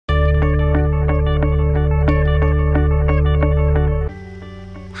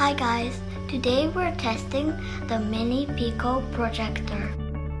Today we're testing the mini PIQO projector.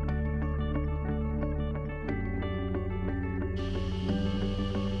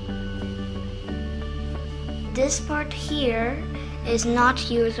 This part here is not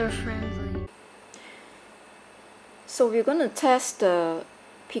user-friendly. So we're going to test the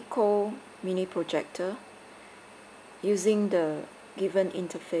PIQO mini projector using the given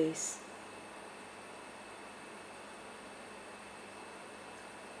interface.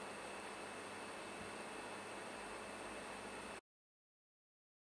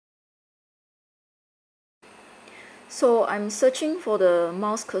 So I'm searching for the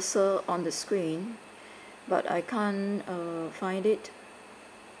mouse cursor on the screen, but I can't find it.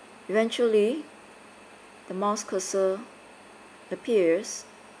 Eventually, the mouse cursor appears.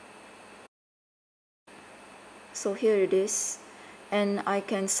 So here it is, and I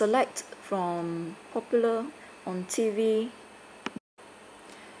can select from popular, on TV,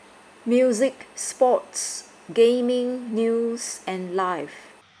 music, sports, gaming, news, and live.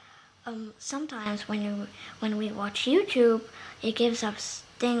 Sometimes when we watch YouTube, it gives us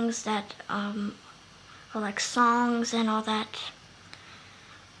things that are like songs and all that.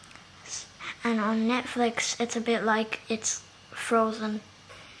 And on Netflix, it's a bit like it's frozen.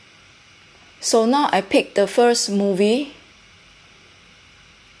 So now I picked the first movie.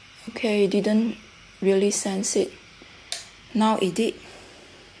 Okay, it didn't really sense it. Now it did.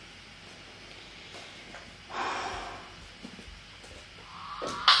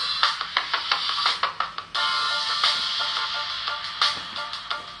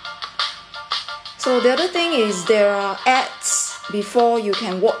 So the other thing is there are ads before you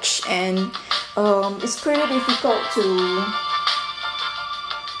can watch, and it's pretty difficult to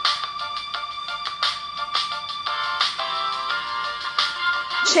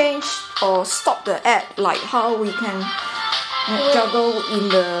change or stop the ad, like how we can juggle in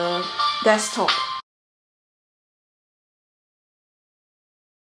the desktop.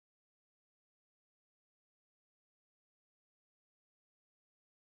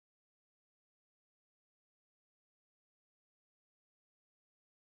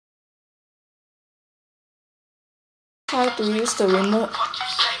 Try to use the remote,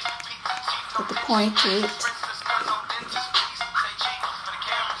 put the point to it.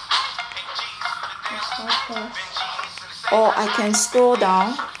 Or I can scroll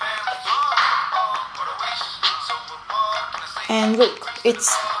down and look,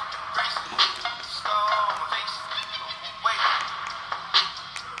 it's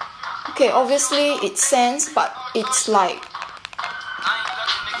okay, obviously it sends, but it's like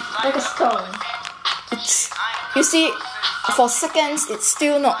Like a stone. It's, you see, for seconds it's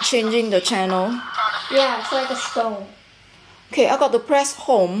still not changing the channel. Yeah, it's like a stone. Okay, I got to press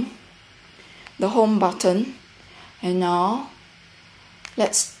home, the home button, and now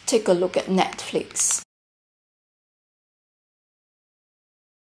let's take a look at Netflix.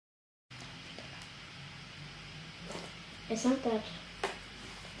 It's not that.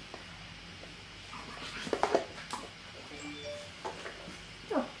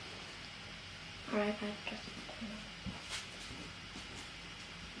 Oh. Alright, just.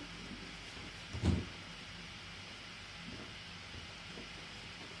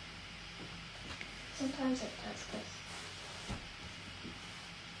 Sometimes it does this.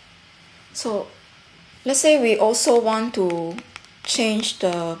 So let's say we also want to change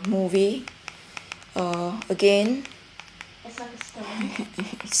the movie again. It's like a stone.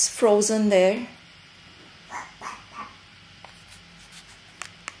 It's frozen there.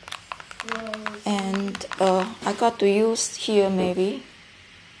 And I got to use here maybe.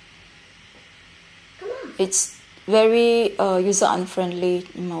 Come on. It's very user unfriendly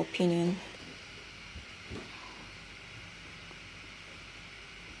in my opinion.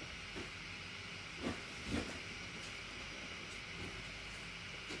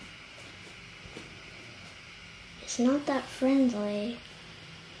 It's not that friendly.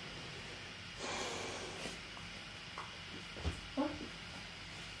 What?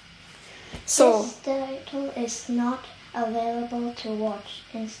 So this title is not available to watch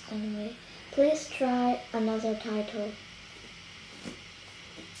instantly. Please try another title.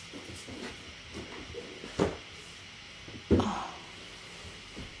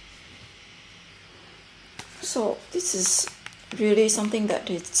 So this is really something that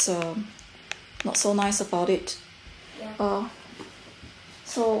it's not so nice about it. Yeah.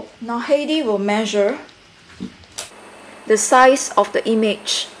 So now Heidi will measure the size of the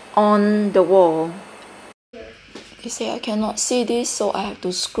image on the wall. You see, I cannot see this, so I have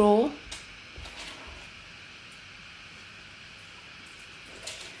to scroll.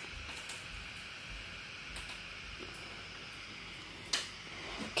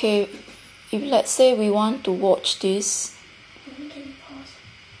 Okay, if let's say we want to watch this. Can you pause?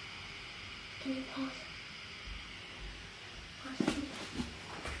 Can you pause?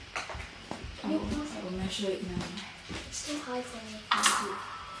 Can you pause? I will measure it now. It's too high for me.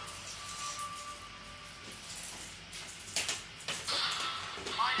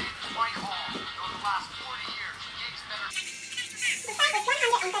 My name is Whitehall. Over the last 40 years, gigs better. The site was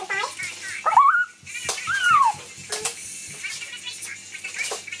 135.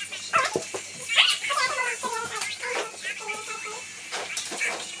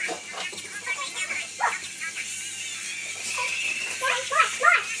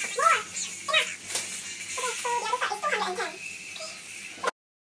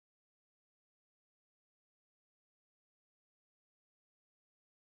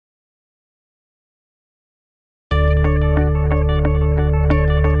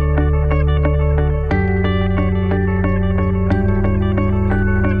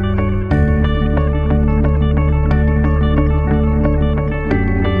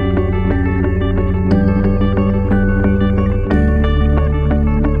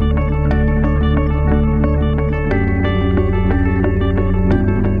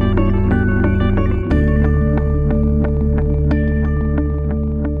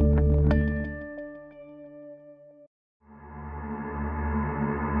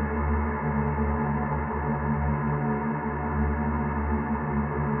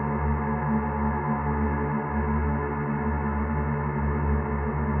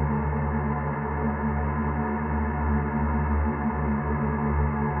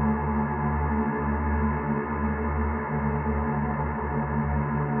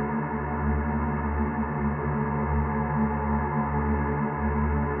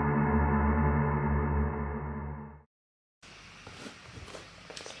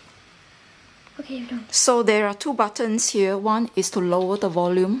 Okay, you're done. So there are two buttons here. One is to lower the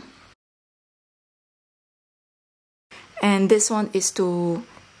volume, and this one is to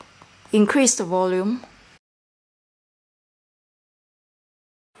increase the volume.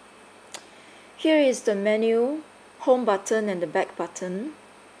 Here is the menu, home button and the back button.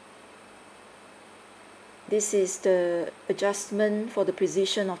 This is the adjustment for the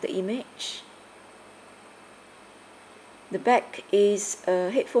precision of the image. The back is a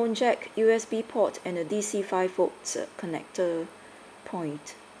headphone jack, USB port and a DC 5V connector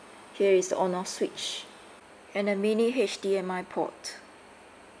point. Here is the on-off switch and a mini HDMI port.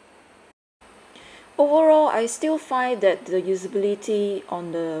 Overall, I still find that the usability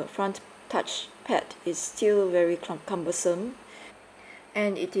on the front touchpad is still very cumbersome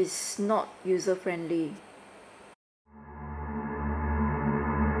and it is not user-friendly.